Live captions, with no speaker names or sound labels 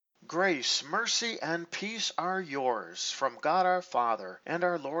Grace, mercy, and peace are yours from God our Father and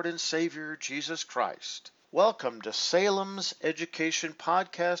our Lord and Savior Jesus Christ. Welcome to Salem's Education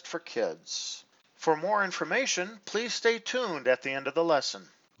Podcast for Kids. For more information, please stay tuned at the end of the lesson.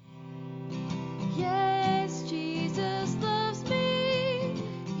 Yes, Jesus loves me.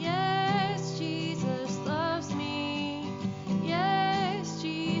 Yes, Jesus loves me. Yes,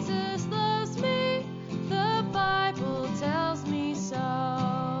 Jesus loves me. The Bible tells me so.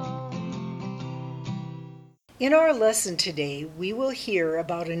 In our lesson today, we will hear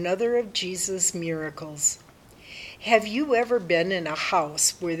about another of Jesus' miracles. Have you ever been in a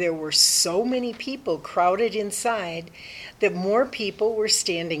house where there were so many people crowded inside that more people were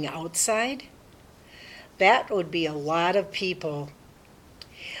standing outside? That would be a lot of people.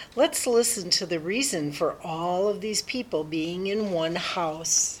 Let's listen to the reason for all of these people being in one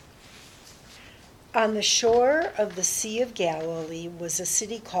house. On the shore of the Sea of Galilee was a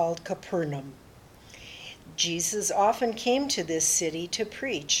city called Capernaum. Jesus often came to this city to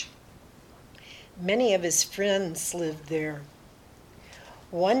preach. Many of his friends lived there.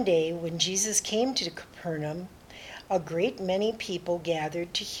 One day, when Jesus came to Capernaum, a great many people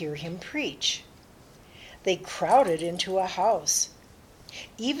gathered to hear him preach. They crowded into a house.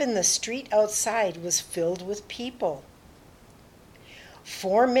 Even the street outside was filled with people.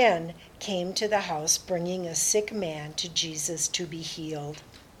 4 men came to the house bringing a sick man to Jesus to be healed.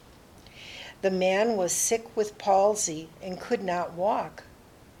 The man was sick with palsy and could not walk.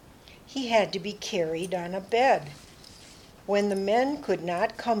 He had to be carried on a bed. When the men could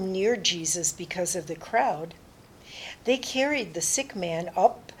not come near Jesus because of the crowd, they carried the sick man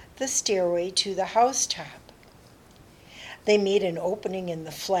up the stairway to the housetop. They made an opening in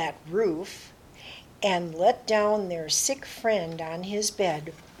the flat roof and let down their sick friend on his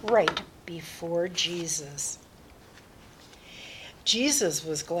bed right before Jesus. Jesus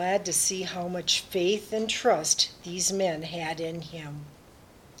was glad to see how much faith and trust these men had in him.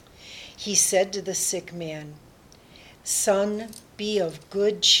 He said to the sick man, "Son, be of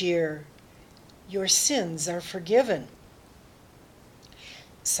good cheer. Your sins are forgiven."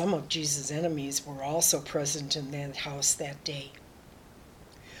 Some of Jesus' enemies were also present in that house that day.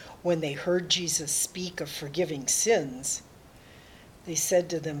 When they heard Jesus speak of forgiving sins, they said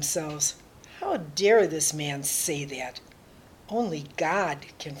to themselves, "How dare this man say that? Only God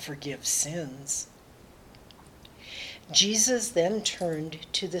can forgive sins." Jesus then turned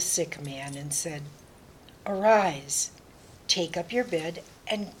to the sick man and said, "Arise, take up your bed,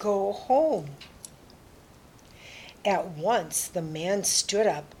 and go home." At once the man stood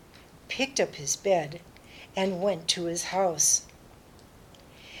up, picked up his bed, and went to his house.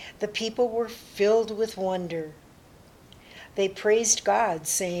 The people were filled with wonder. They praised God,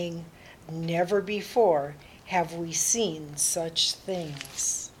 saying, "Never before have we seen such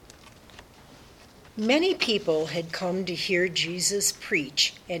things." Many people had come to hear Jesus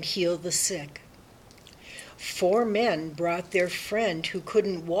preach and heal the sick. 4 men brought their friend who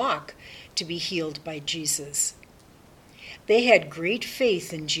couldn't walk to be healed by Jesus. They had great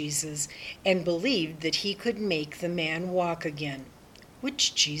faith in Jesus and believed that he could make the man walk again,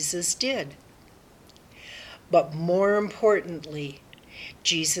 which Jesus did. But more importantly,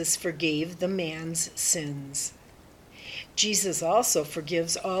 Jesus forgave the man's sins. Jesus also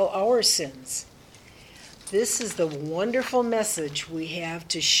forgives all our sins. This is the wonderful message we have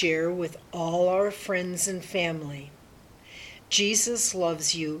to share with all our friends and family. Jesus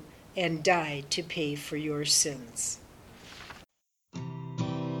loves you and died to pay for your sins.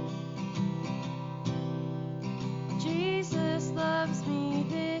 Jesus loves me,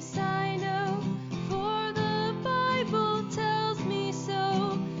 this I know, for the Bible tells me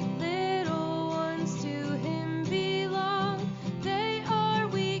so. Little ones to him belong. They are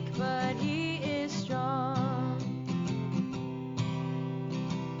weak, but he is strong.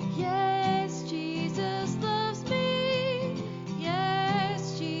 Yes, Jesus loves me.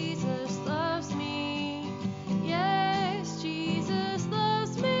 Yes, Jesus loves me. Yes, Jesus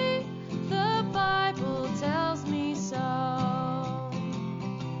loves me. The Bible tells me so.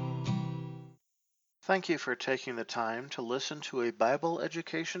 Thank you for taking the time to listen to a Bible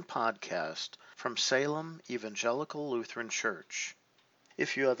education podcast from Salem Evangelical Lutheran Church.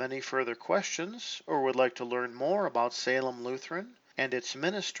 If you have any further questions or would like to learn more about Salem Lutheran and its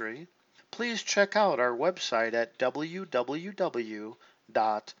ministry, please check out our website at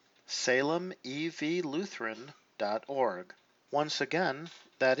www.salemevlutheran.org. Once again,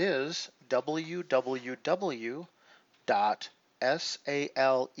 that is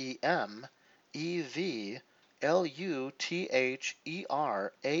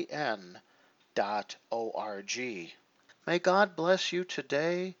May God bless you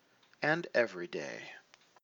today and every day.